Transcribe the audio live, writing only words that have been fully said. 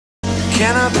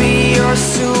Can I be your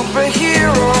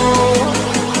superhero?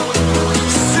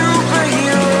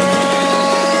 Superhero.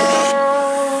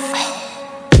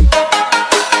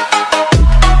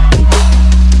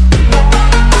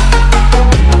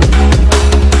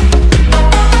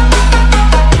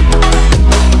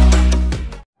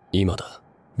今だ、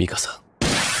ミカさん。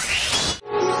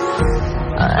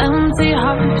Empty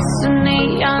hearts and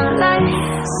neon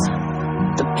lights,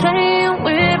 they're playing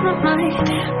with my mind.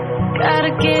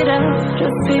 Gotta get out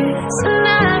of here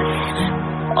tonight.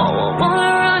 Oh, I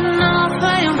wanna run off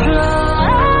and fly.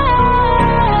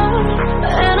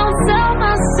 And I'll tell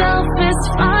myself it's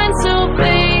fine to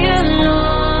be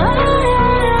alone.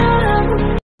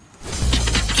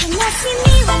 Can I see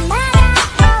me when I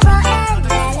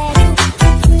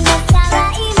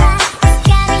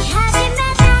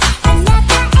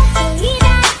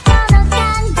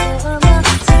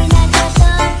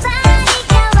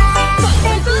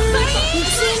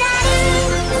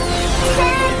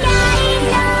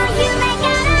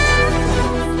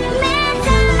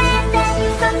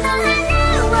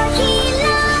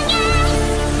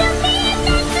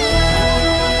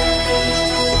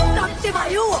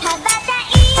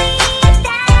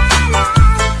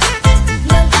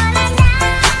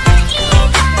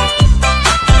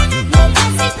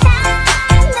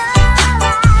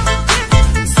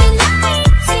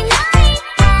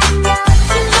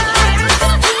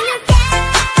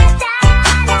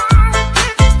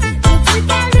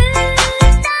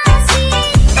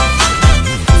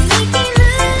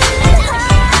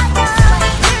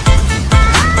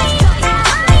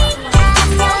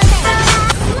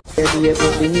dia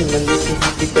berbunyi mendukung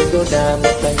hati tergoda,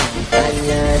 matanya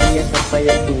tanya dia siapa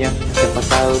yang punya. Siapa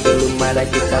tahu belum ada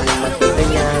kita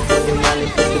mematikannya. Senyum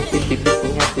manis seperti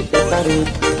bikin hati tertarik.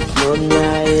 Nona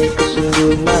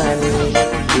sungguh manis,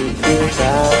 bikin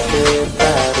saya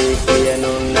tertarik. Dia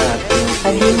nona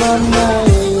aduh mama,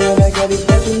 ada gadis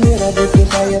baju merah bikin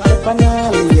saya terpana.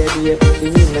 Lihat dia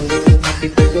berbunyi mendukung hati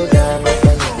tergoda,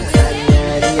 matanya tanya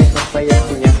dia siapa yang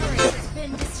punya.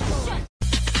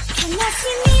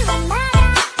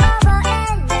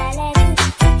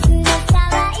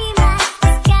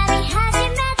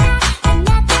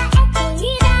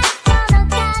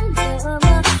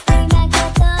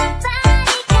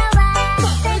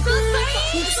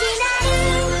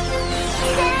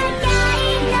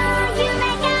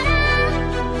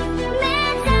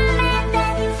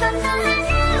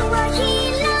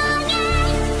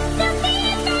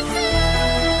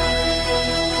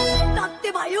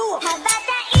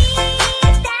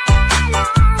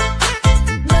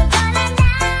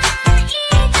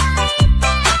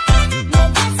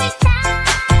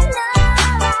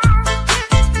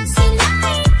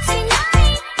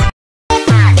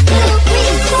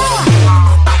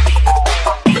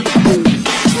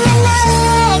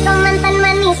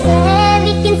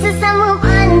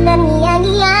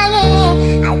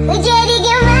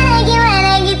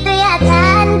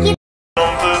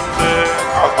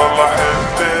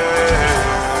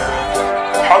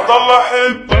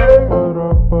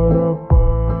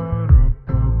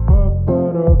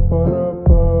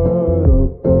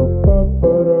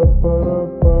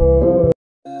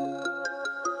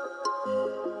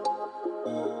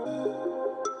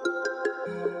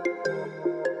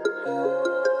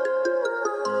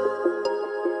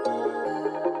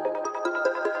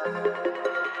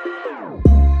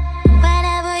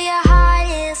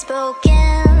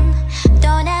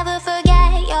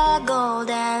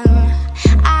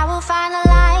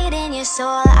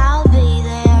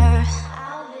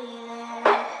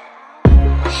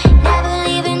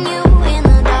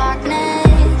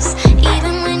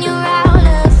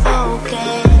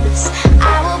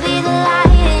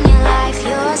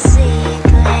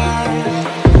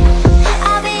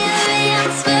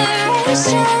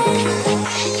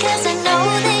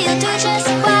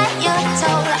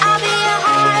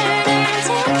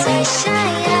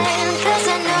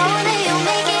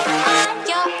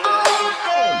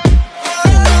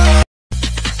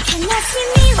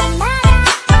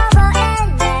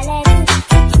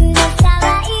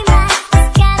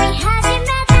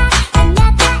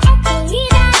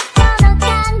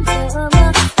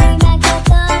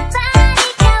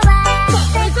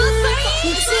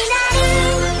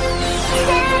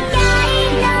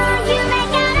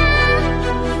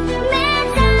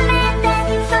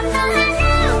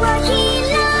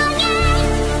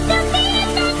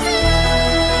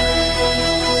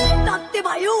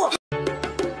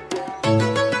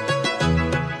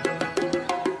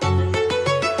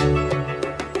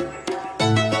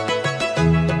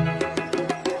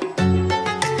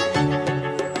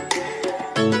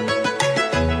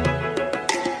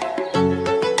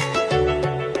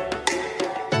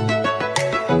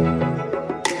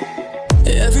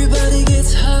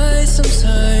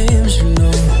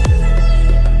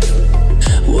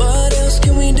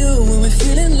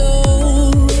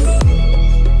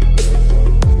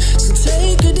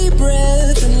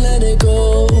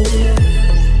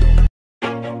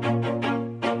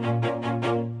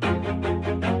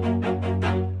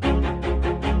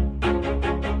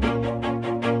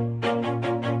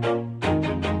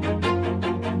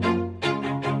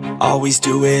 Always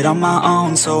do it on my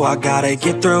own, so I gotta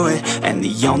get through it. And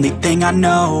the only thing I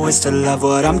know is to love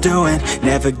what I'm doing.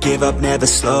 Never give up, never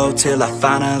slow, till I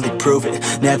finally prove it.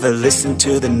 Never listen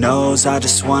to the no's, I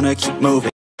just wanna keep moving.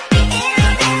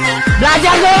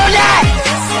 Belajar dulu deh.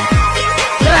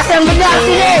 Keras yang benar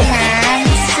sini.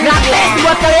 Gratis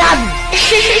buat kalian.